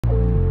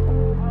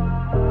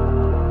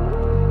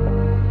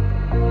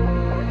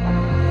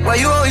Why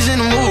you always in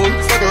the mood?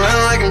 Fuck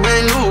around like I'm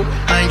brand new.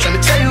 I ain't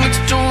tryna tell you what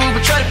to do, but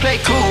try to play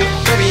cool.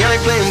 Baby, I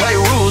ain't playing by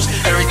your rules.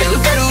 Everything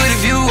look better with a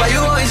view. Why you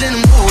always in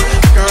the mood?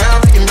 Fuck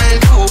around like I'm brand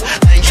new.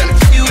 I ain't tryna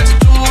tell you what to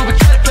do, but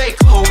try to play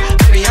cool.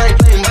 Baby, I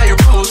ain't playing by your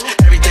rules.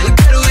 Everything look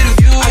better with a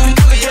view. I can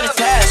do it, get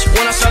attached.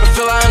 When I start to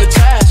feel I'm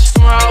unattached,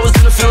 somehow I was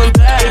in the feeling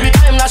bad. Baby,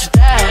 I am not your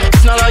dad.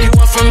 It's not all you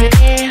want from me.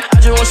 I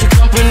just want your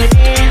company.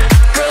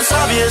 Girl, it's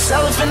obvious,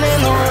 elephant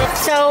in the room.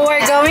 So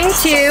we're going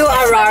to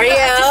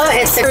Arario.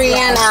 It's a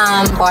Korean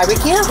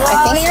barbecue.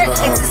 I think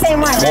it's the same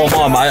one. Well,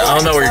 Mom, I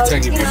don't know where you're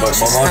taking me, but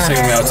my mom's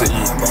taking me out to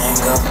eat.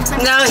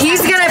 No,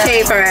 he's gonna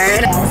pay for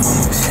it.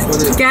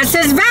 Guess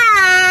his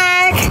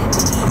bag.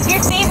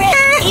 Your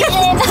favorite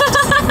Eden.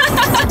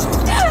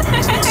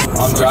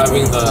 I'm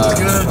driving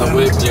the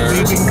whip.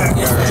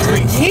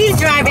 He's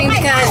driving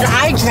because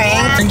I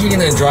drank.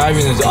 Drinking and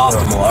driving is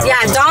optimal. Yeah,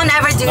 don't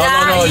ever do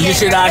that. No, you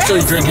should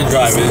actually drink and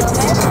drive it.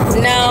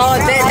 No,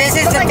 this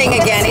is the thing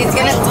again. He's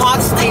gonna talk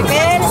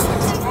stupid.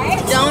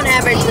 Don't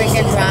ever drink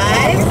and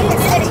drive.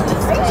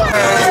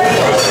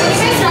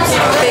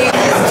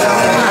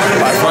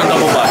 My front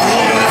double back.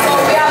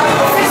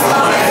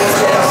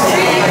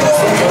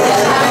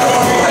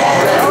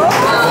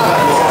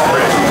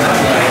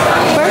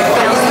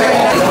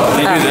 Can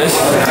you do this?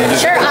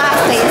 Sure,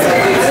 please.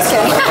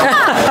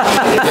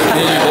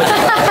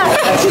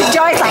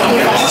 Joy's like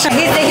you guys.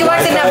 He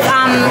works in the You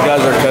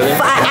guys are cutting?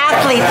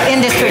 athlete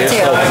industry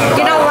too.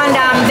 You know when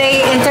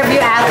they interview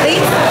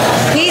athletes,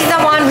 he's the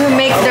one who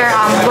makes their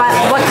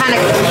what kind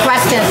of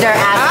questions they're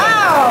asking.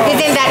 Oh.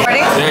 He's in that.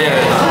 Yeah.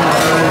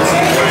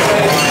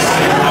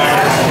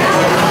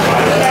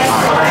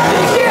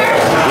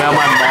 Yeah,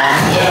 my mom.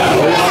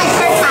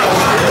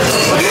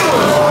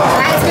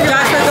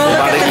 Joshua, go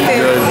look at the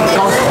food.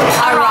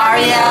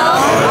 Arario.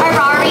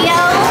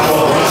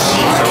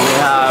 So we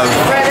have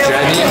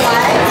Jenny.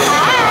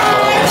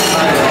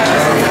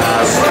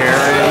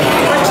 Karen.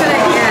 What should I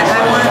get? I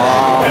want.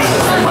 Mom.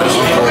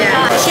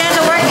 Yeah. She has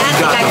a work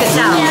ethic, I could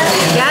tell. Yeah.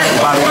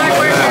 Work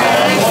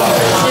ethic.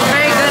 She's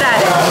very good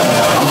at it.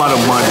 I'm out of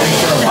money.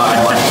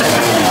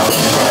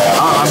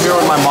 I'm here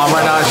with my mom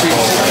right now. I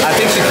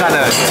think she's kind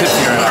of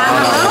tipsy right now. I'm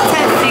a little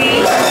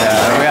tipsy.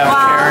 Yeah, we have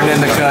Karen in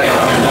the cut.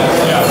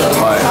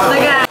 But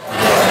Look at that.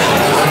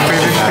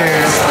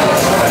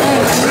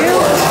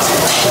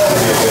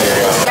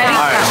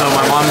 alright, so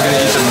my mom's gonna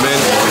eat some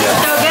mint.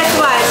 So guess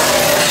what?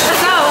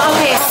 So,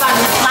 okay, hold on.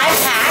 Life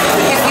hack.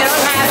 If you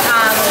don't have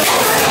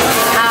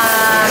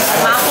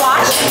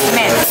mouthwash,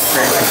 mint.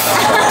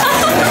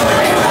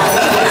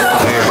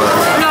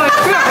 No, it's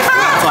true.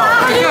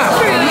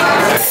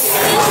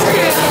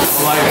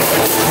 Like,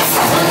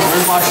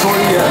 where's my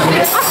shorty at? Let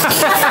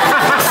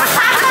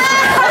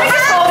me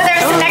just go over there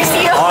and sit next to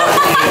you.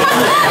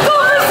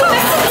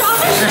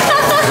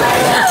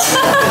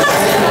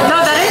 No,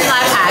 that is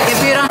life hack.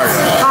 If you don't.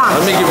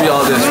 Let me give you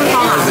all this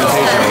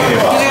presentation.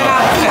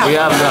 We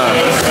have the,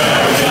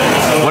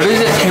 what is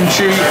it?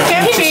 Kimchi Fries.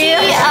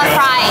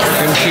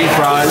 Kimchi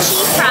fries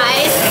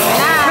Fries.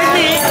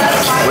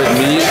 with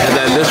meat, and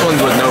then this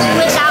one's with no meat.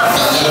 Without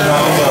meat.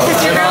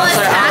 Because your girl is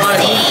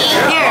fasting.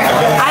 Here,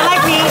 I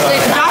like meat.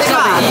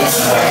 Joshua.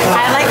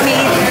 I like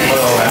meat.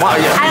 Wow,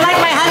 yeah. I like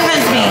my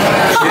husband's meat.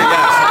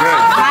 Yes,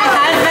 good. My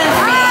husband's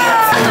meat.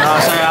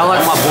 I'm saying I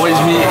like my boy's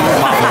meat.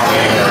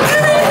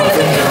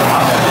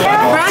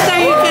 Brother,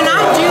 you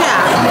cannot do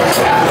that.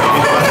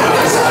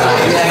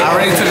 I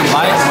already took a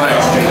bite, but I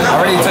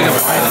already took a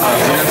bite.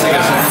 You're gonna take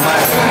a second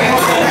bite?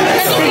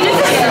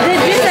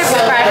 Did you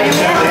subscribe to me?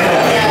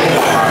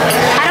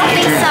 I don't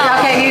think so.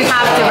 Okay, you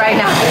have to right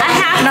now. I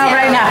have No, to.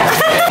 right now.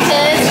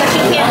 But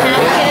you can't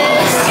have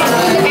kids.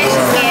 You guys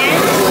can.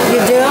 You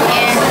do?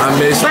 And I'm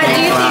basically. But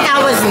do you think I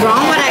was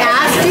wrong when I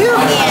asked you?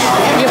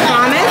 You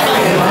promise?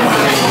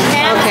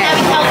 okay.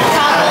 Having health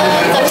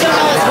problems. So we don't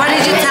know what's What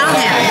did you tell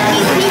him?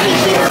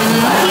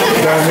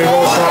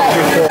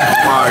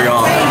 Alright,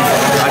 y'all.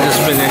 I just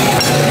finished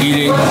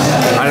eating.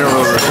 I didn't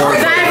really record.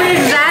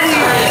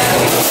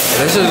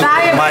 This is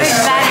my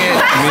second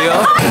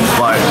meal,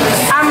 but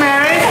I'm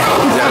married.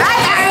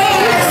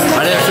 I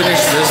didn't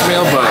finish this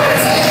meal, but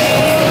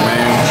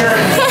man,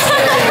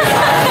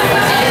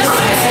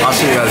 I'll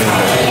see you guys in a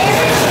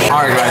bit.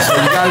 Alright guys, so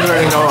you guys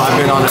already know I've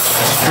been on a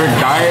strict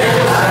diet.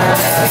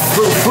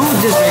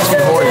 Food just makes me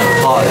horny.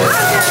 Alright,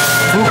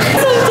 we're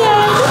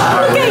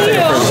gonna take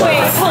it for a while.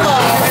 Wait, hold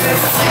on.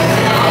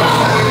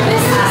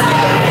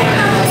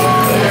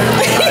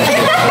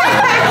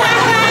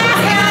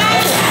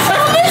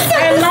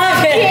 I love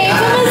it.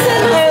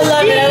 I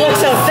love it. I look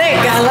so thick.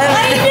 I love it.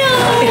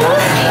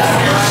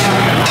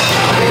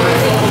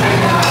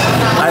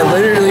 I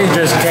literally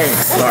just came.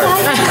 Sorry.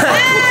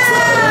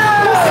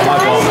 My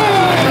fault.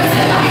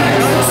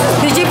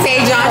 Did you pay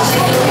Josh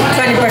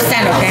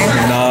 20%, okay?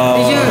 No,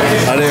 Did you?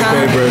 I didn't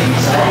pay, bro.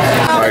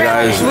 Alright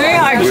guys,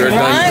 we're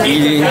done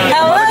eating.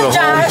 Hello, I'm gonna go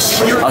Josh.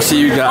 home. I'll see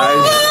you guys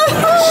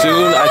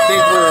soon. I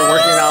think we're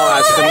working out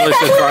at Stimulus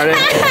this Friday.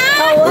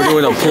 We're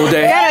doing a pool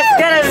day.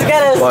 Get us.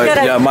 But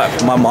yeah, my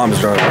mom's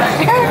drunk.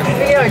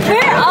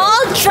 We're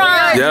all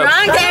drunk. Yep.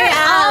 Drunk and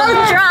out.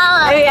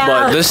 drunk. Yeah.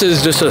 But this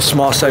is just a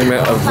small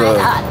segment of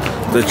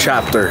the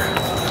chapter.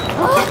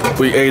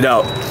 We ate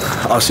out.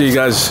 I'll see you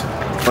guys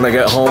when I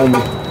get home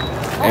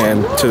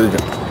and to the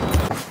gym.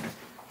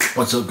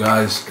 What's up,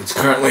 guys? It's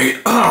currently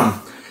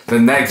the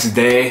next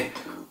day.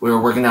 We were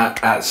working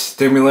at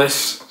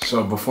Stimulus.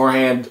 So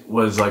beforehand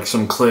was like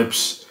some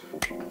clips.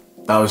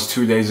 That was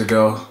 2 days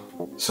ago.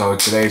 So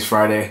today's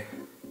Friday.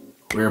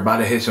 We're about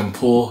to hit some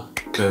pool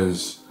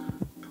because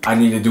I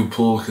need to do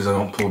pool because I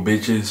don't pull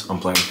bitches. I'm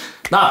playing.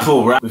 Not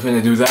pool, right? We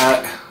finna do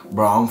that.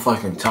 Bro, I'm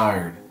fucking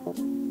tired.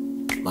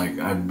 Like,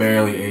 I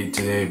barely ate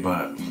today,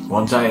 but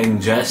once I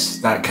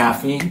ingest that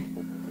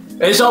caffeine,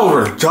 it's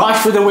over.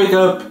 Josh finna wake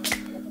up.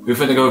 We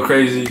finna go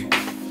crazy.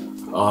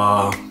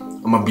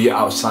 I'm gonna be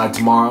outside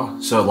tomorrow.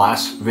 So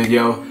last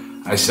video,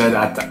 I said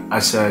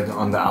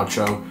on the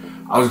outro,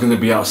 I was gonna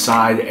be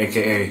outside,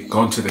 aka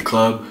going to the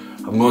club.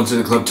 I'm going to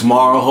the club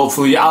tomorrow.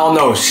 Hopefully, I don't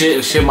know.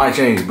 Shit might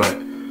change, but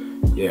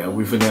yeah,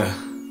 we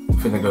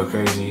finna go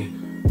crazy.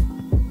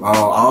 I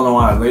don't know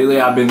why. Lately,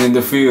 I've been in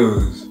the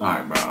fields. All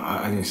right, bro.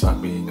 I need to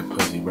stop being the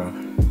pussy, bro.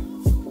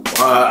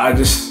 I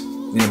just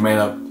need to man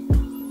up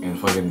and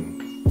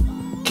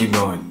fucking keep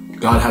going.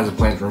 God has a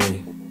plan for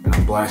me, and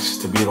I'm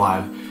blessed to be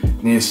alive.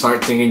 I need to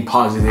start thinking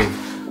positive.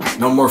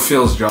 No more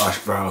feels,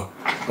 Josh, bro.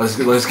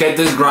 Let's get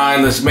this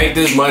grind. Let's make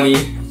this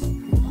money.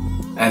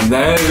 And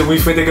then we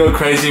finna go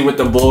crazy with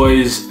the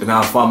boys, and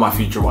I'll find my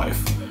future wife.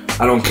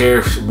 I don't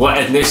care what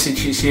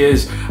ethnicity she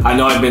is. I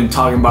know I've been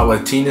talking about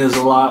Latinas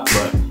a lot,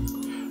 but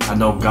I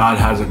know God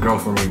has a girl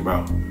for me,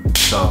 bro.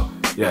 So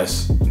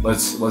yes,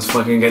 let's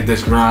fucking get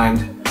this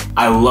grind.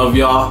 I love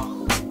y'all.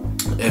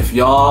 If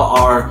y'all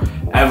are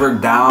ever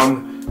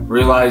down,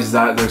 realize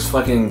that there's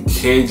fucking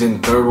kids in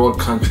third world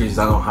countries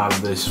that don't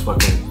have this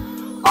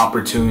fucking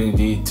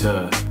opportunity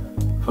to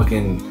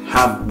fucking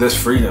have this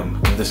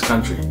freedom in this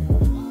country.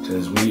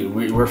 Because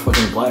we're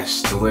fucking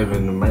blessed to live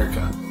in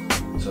America.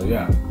 So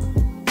yeah,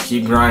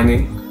 keep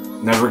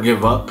grinding, never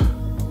give up,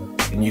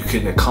 and you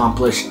can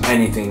accomplish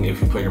anything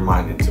if you put your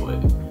mind into it.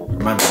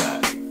 Remember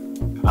that.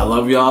 I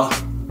love y'all,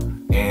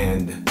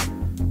 and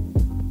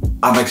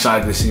I'm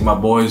excited to see my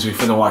boys. We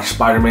finna watch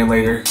Spider-Man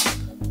later.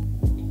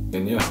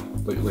 And yeah,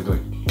 look.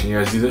 Can you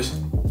guys do this?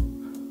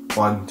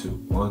 1, 2,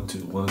 1, 2,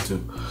 1,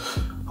 2.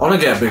 I wanna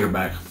get a bigger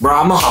bag. Bro,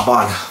 I'm gonna hop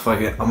on.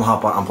 Fuck it, I'm gonna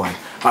hop on, I'm playing.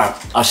 All right,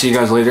 I'll see you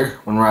guys later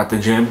when we're at the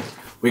gym.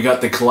 We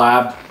got the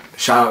collab.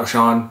 Shout out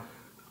Sean.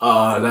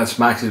 That's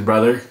Max's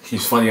brother.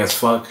 He's funny as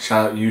fuck.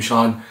 Shout out you,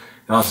 Sean. You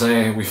know what I'm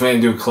saying? We finna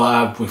do a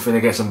collab. We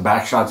finna get some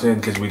back shots in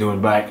because we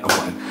doing back. I'm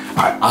playing. All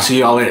right, I'll see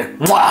y'all later.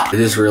 Mwah! I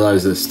just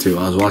realized this too.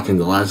 I was watching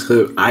the last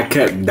clip. I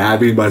kept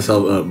dabbing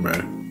myself up, bro.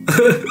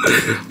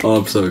 Oh,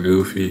 I'm so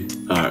goofy.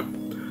 All right,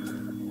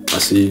 I'll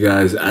see you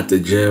guys at the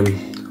gym.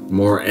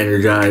 More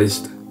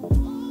energized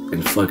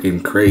and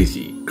fucking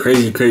crazy.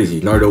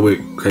 Crazy. Nardo Wick,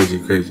 crazy.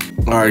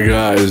 All right,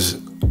 guys.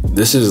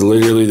 This is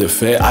literally the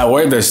fit. I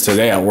wear this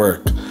today at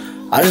work.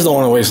 I just don't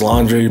want to waste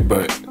laundry,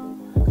 but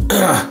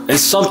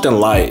it's something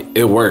light.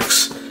 It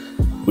works.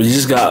 We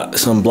just got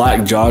some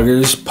black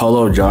joggers,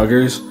 polo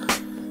joggers,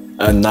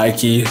 a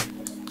Nike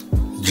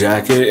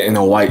jacket, and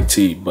a white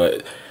tee.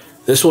 But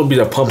this will be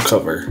the pump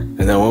cover. And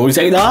then when we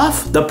take it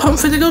off, the pump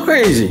finna go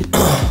crazy.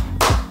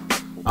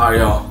 All right,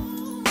 y'all.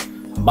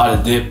 I'm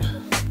about to dip.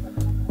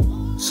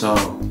 So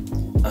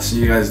I'll see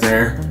you guys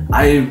there.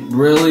 I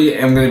really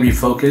am gonna be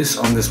focused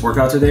on this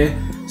workout today.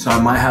 So I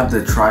might have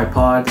the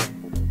tripod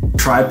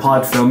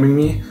filming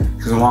me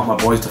because I want my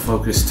boys to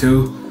focus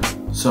too.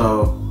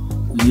 So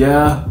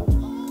yeah,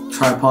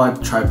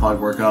 tripod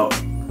workout.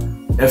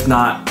 If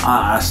not,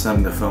 I'll ask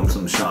them to film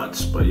some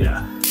shots, but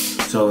yeah.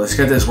 So let's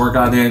get this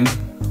workout in.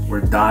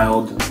 We're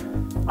dialed.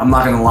 I'm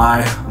not gonna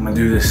lie, I'm gonna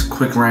do this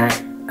quick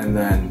rant and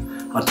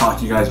then I'll talk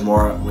to you guys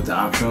more with the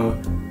outro.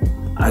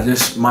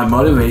 My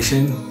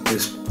motivation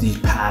this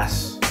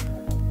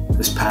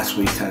past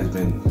week has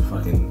been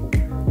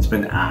it's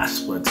been ass,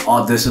 but it's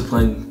all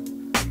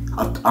discipline.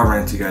 I'll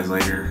rant to you guys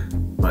later,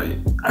 but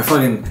I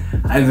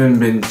haven't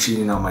been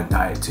cheating on my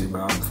diet too,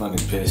 bro. I'm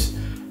fucking pissed,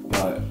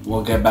 but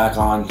we'll get back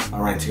on.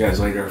 I'll rant to you guys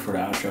later for the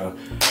outro.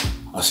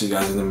 I'll see you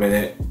guys in a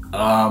minute.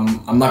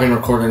 I'm not gonna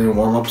record any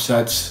warm-up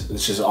sets.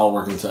 It's just all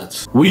working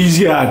sets.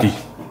 Wheezy Addy.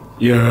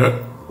 Yeah.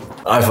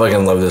 I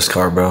fucking love this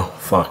car, bro.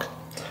 Fuck.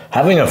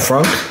 Having a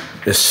frunk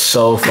is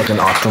so fucking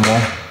optimal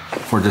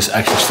for just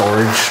extra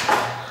storage.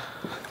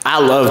 I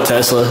love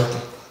Tesla.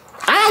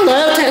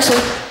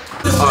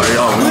 Alright,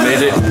 y'all, we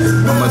made it.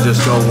 I'm gonna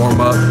just go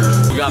warm up.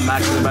 We got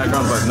Max in the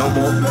background, but no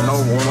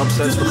warm-up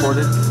sets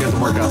recorded. Get the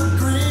workout.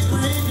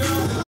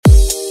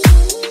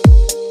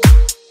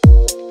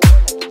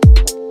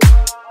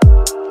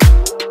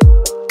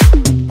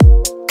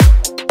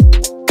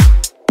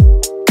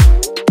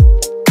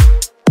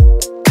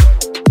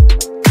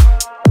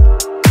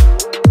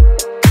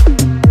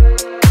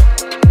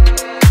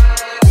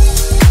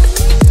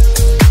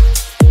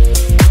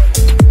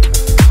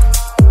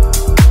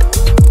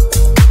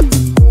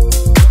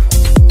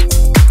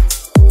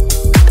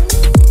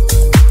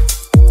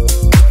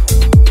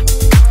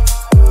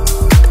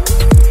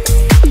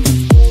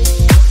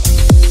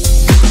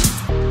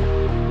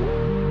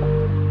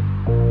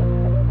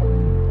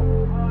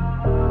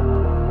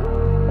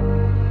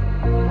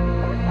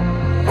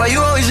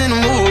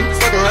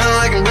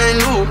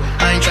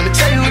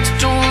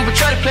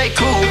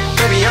 cool.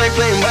 Baby, I ain't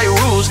playing by your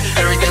rules.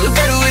 Everything look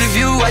better with a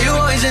view. Why you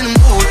always in the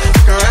mood?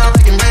 Fuck around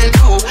like a brand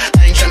new.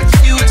 I ain't tryna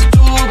tell you what to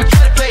do, but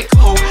try to play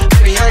cool.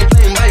 Baby, I ain't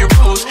playing by your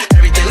rules.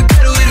 Everything look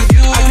better with a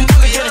view. I can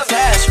never get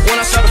attached. When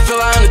I start to feel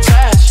I'm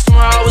unattached,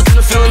 somehow I was in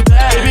the feeling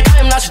bad. Baby, I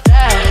am not your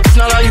dad. It's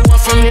not all you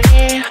want from me.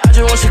 I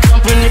just want your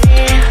company.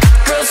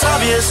 Girl, it's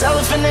obvious,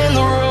 elephant in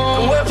the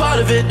room. We're part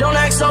of it, don't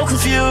act so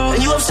confused.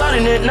 And you up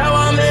starting it, now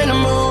I'm in the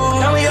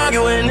mood. Now we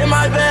arguing in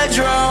my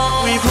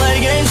bedroom. We play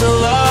games of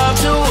love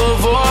to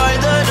avoid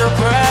the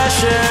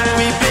depression.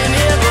 We've been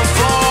here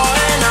before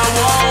and I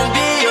won't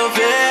be a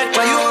victim.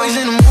 Why you always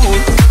in the mood?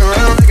 Fuck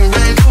around like I'm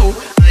brand new.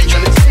 I ain't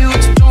tryna tell you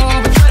what to do,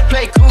 but try to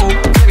play cool.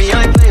 Baby,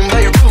 I ain't playing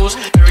by your rules.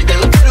 Everything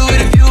look better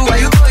with a view. Why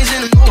you always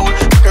in the mood?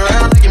 Fuck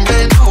around like I'm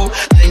brand new.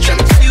 I ain't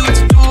tryna tell you what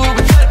to do,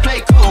 but try to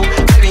play cool.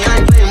 Baby, I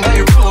ain't playing by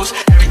your rules.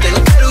 Everything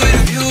look better with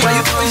a view. Why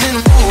you always in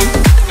the mood?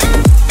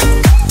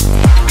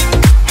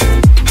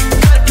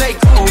 Try to play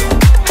cool.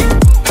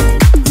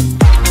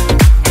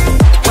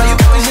 Why you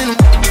always in the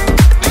mood?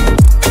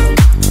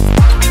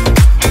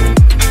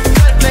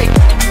 Try to play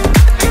cool.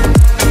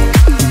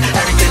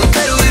 Everything look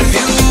better with a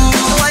view.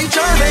 So why you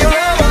tryna pay your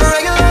love on a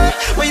regular?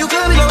 When you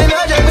could be going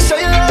out just for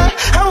cellular.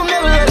 I will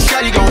never let a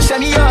shot, you gon' set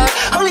me up.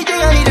 Only thing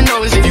I need to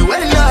know is if you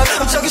wet enough.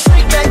 I'm talking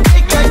straight back,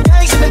 big back,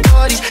 gangs and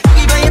authorities. You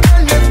keep playing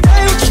down the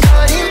day with your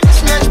study.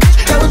 Mismatch, bitch,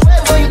 that was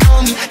wet when you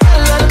know me. Got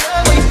a lot of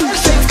love when you better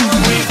say for me.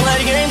 We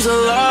play games of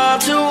love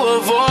to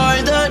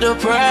avoid the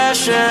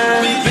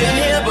depression. We've been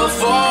here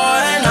before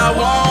and I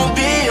won't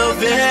be a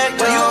victim.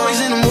 Why you always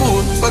in the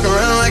mood? Fuck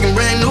around like I'm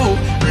brand new.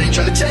 I ain't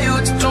tryna tell you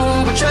what to do,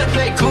 but try to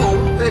play cool.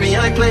 Baby,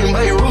 I ain't playing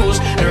by your rules.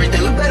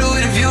 Everything look better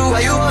with a view. Why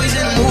you always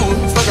in the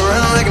mood? Fuck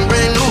around like I'm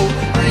brand new.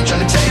 I ain't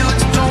tryna tell you what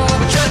to do,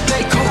 but try to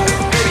play cool.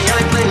 Baby, I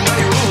ain't playing by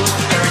your rules.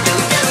 Everything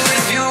look better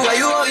with a view. Why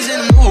you always in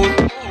the mood?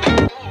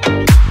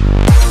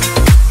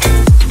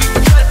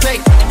 Try to play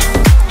cool.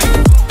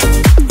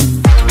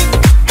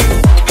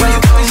 Why you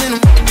always in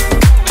the mood?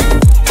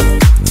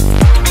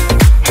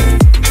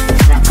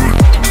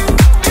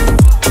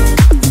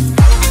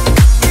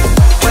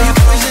 Why you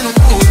always in the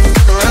mood?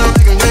 Fuck around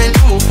like I'm brand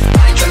new.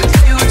 I ain't tryna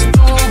tell you what to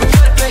do, but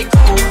try to play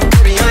cool.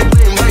 Baby, I ain't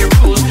playing by your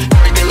rules.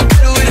 Everything look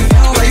better with a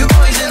view. Why you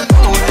always in the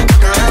mood?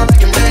 Fuck around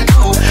like I'm brand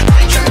new. I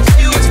ain't tryna tell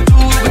you what to do,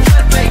 but try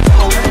to play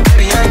cool.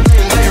 Baby, I ain't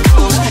playing by your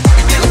rules.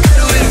 Everything look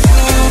better with a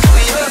view.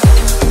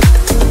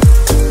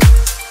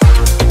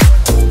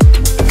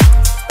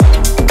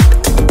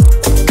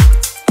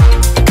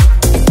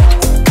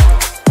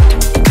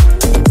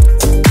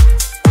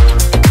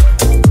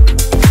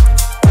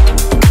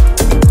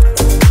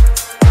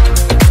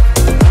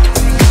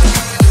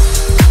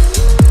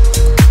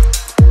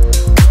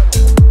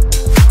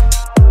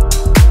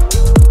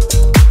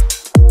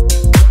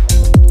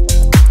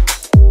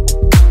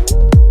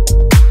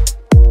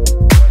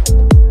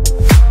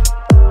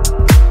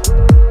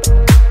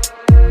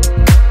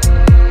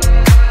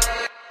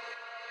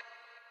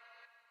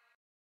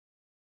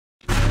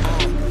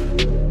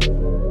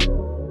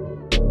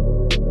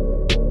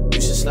 You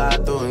should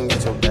slide through and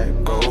get your back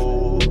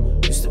roll.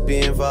 Used to be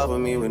involved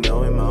with me with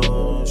no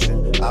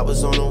emotion. I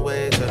was on the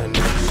way to the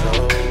next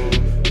show.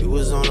 You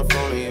was on the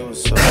phone and you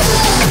was so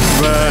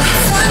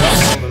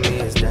over me,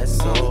 is that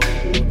so?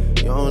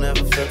 You don't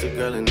ever felt a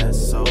girl in that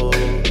soul.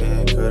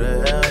 Yeah,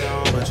 could've held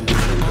on, but you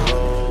didn't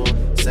go.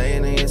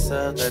 Saying to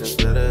yourself that it's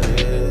better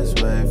his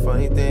way.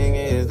 Funny thing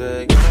is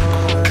that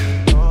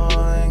you're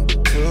going to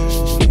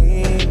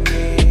need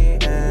me,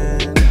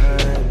 and I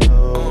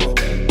know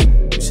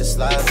you should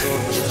slide through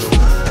and get your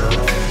back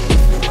roll.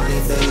 Funny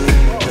thing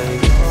is that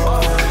you're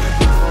going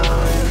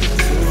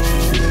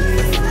to need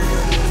me,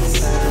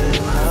 and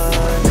I know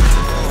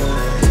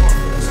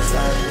you should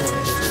slide through and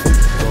get your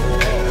back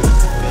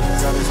roll.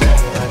 Feelings always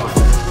happen like a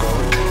back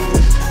roll.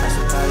 That's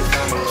what I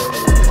found a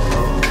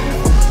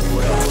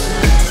way to let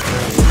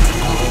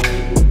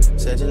go.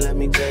 Said you let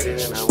me get it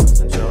and I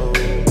wasn't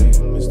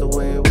joking. It's the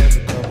way it was a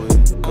couple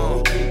years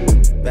ago.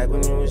 Back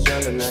when you was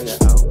younger, now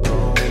you're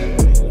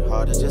outgrown.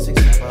 Hard to just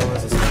accept I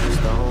was a stepping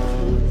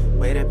stone.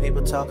 Way that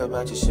people talk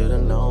about you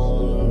should've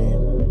known it.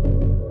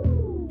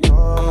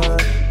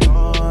 You're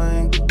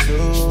going to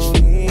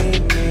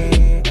need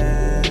me,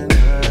 and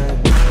I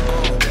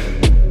know.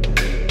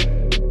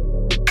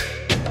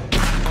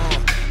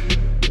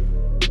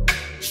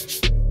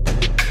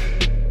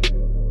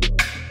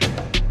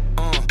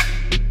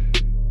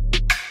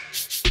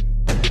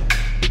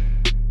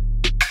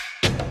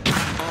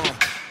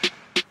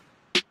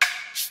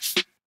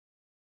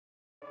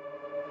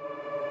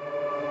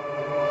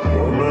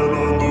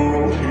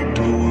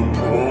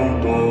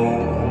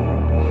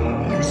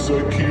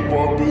 Keep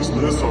our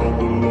business on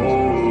the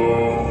low,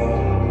 low.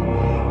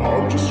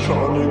 I'm just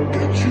trying to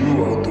get you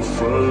out the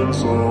friend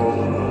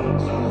zone.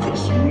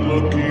 Cause you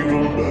look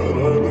even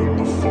better than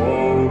the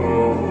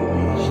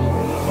photos.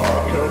 I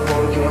can't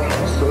find your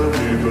house, send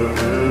me the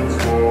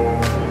info.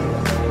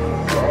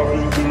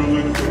 Driving through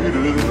the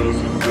gated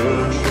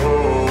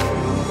residential.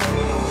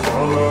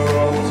 Found out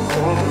I was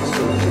coming,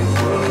 sent your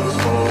friends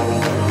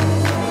home.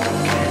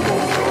 Keep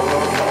on trying to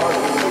hide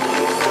it with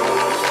your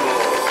friends,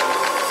 though.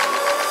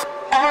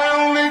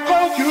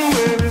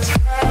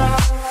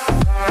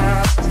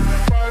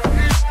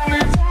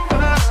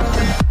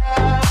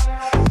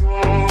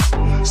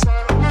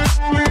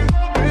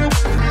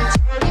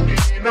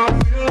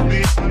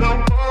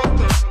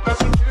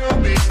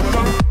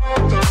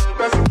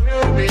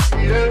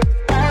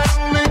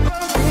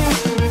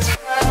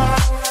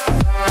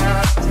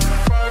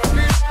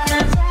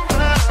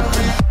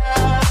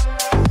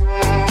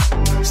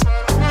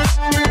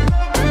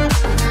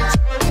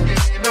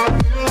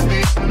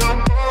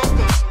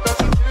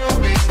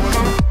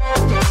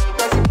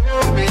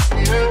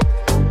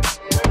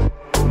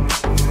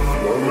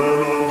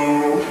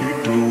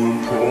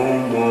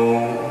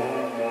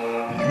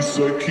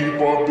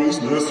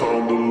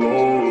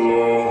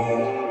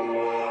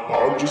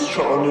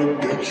 to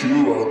get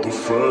you out the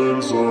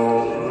friend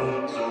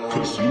zone,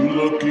 'cause you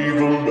look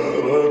even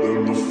better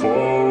than the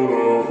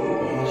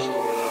photos.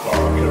 I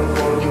can't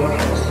find your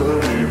house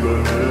and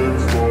even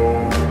info.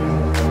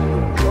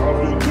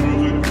 Driving through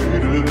the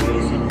gated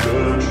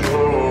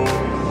residential.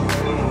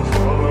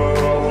 Found out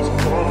I was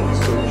calling,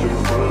 sent your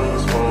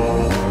friends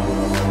home.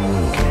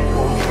 Keep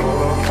on trying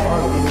to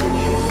hide it, but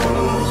your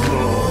friends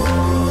know.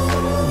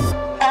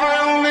 I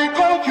only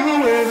call you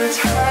when it's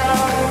hell.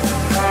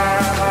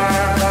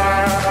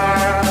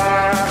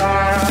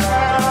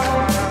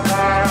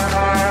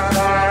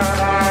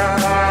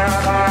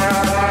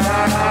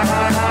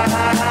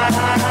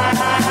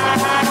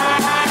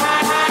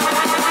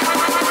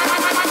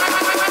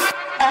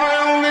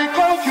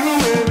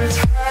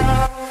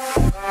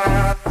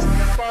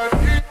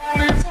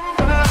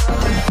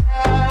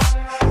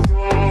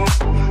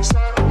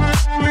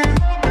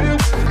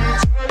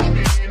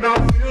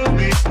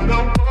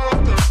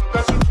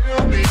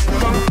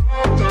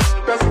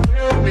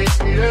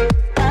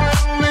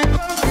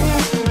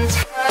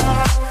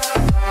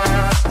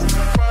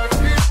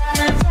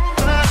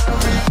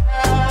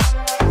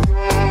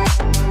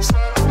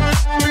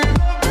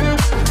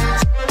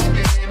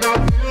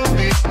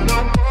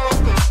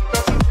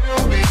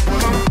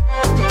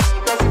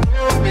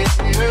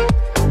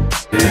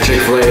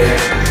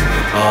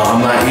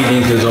 I'm not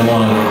eating because I'm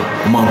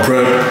on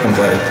prep.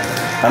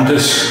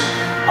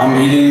 I'm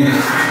eating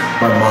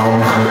my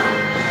mom.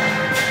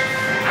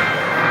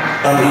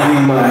 I'm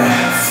eating my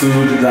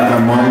food that my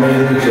mom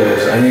made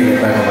because I need to get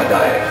back on my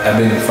diet. I've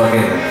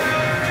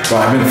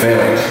been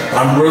failing.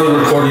 I'm really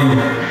recording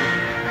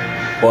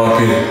while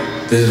I'm eating.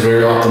 This is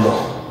very optimal.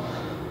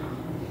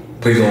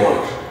 Please don't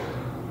watch.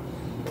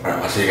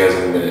 Alright, I'll see you guys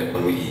in a minute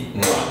when we eat.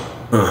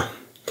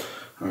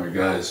 Alright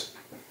guys.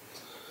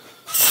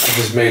 I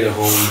just made it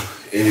home.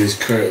 It is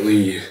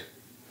currently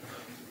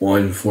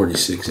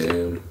 1:46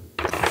 a.m.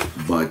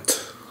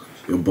 But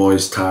your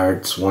boy's tired.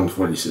 It's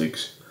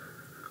 1:46.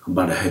 I'm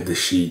about to head to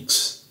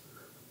Sheets.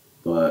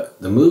 But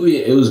the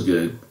movie, it was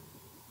good.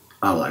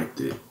 I liked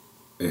it.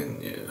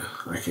 And yeah,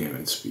 I can't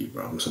even speak,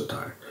 bro. I'm so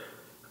tired.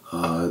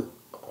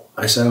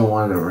 I said I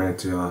wanted to rant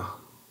to y'all.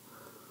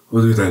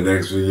 We'll do that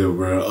next video,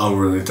 bro. I'm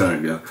really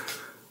tired, y'all.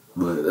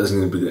 But that's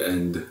gonna be the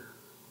end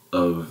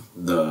of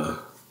the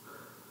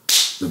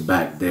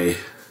back day.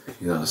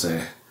 You know what I'm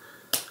saying?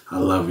 I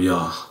love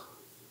y'all.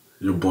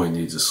 Your boy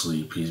needs to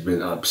sleep. He's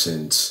been up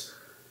since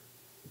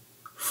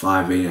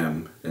 5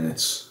 a.m. and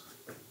it's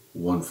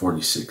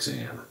 1:46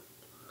 a.m.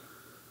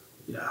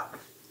 Yeah.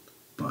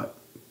 But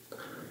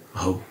I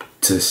hope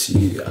to see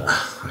you.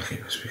 I can't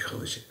even speak.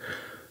 Holy shit.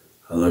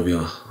 I love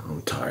y'all.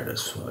 I'm tired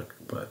as fuck.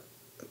 But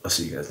I'll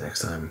see you guys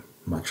next time.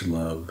 Much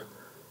love.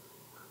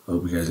 I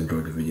hope you guys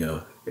enjoyed the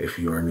video. If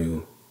you are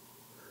new,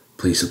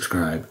 please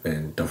subscribe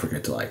and don't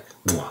forget to like.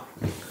 Mwah.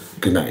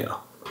 Good night,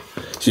 y'all.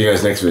 See you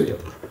guys next video.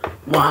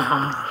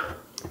 Mwah.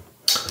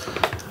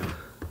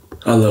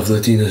 I love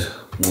Latinas.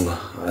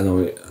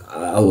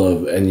 I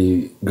love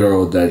any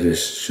girl that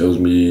just shows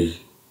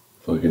me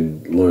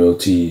fucking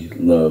loyalty,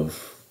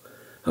 love.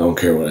 I don't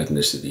care what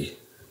ethnicity.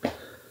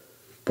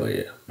 But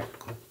yeah.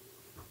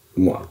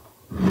 Mwah.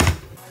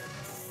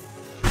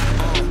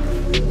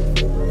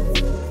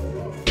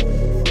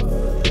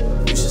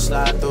 You should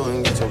slide through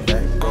and get your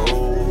back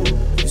roll.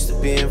 Used to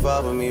be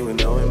involved with me with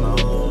no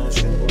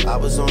emotion. I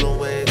was on the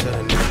way to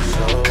the next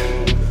show.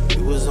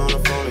 You was on the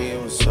phone and you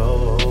was so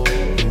old.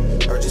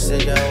 Heard you say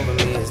you're over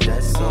me, is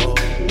that so?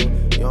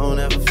 You don't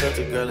ever felt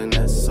a girl and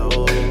that's so.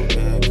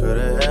 Yeah,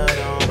 could've held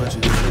on, but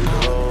you didn't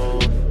go.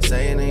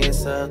 Saying to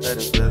yourself that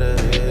it's better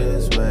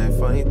this way.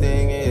 Funny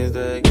thing is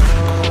that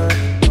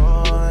you're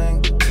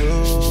going to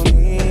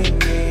leave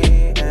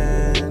me,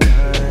 and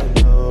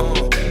I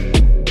know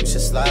you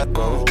should slide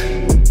go.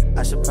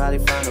 I should probably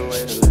find a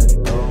way to let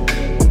it go.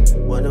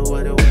 Wonder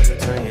what it was to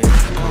turn you.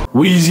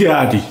 Weezy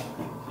Adi.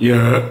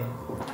 Yeah.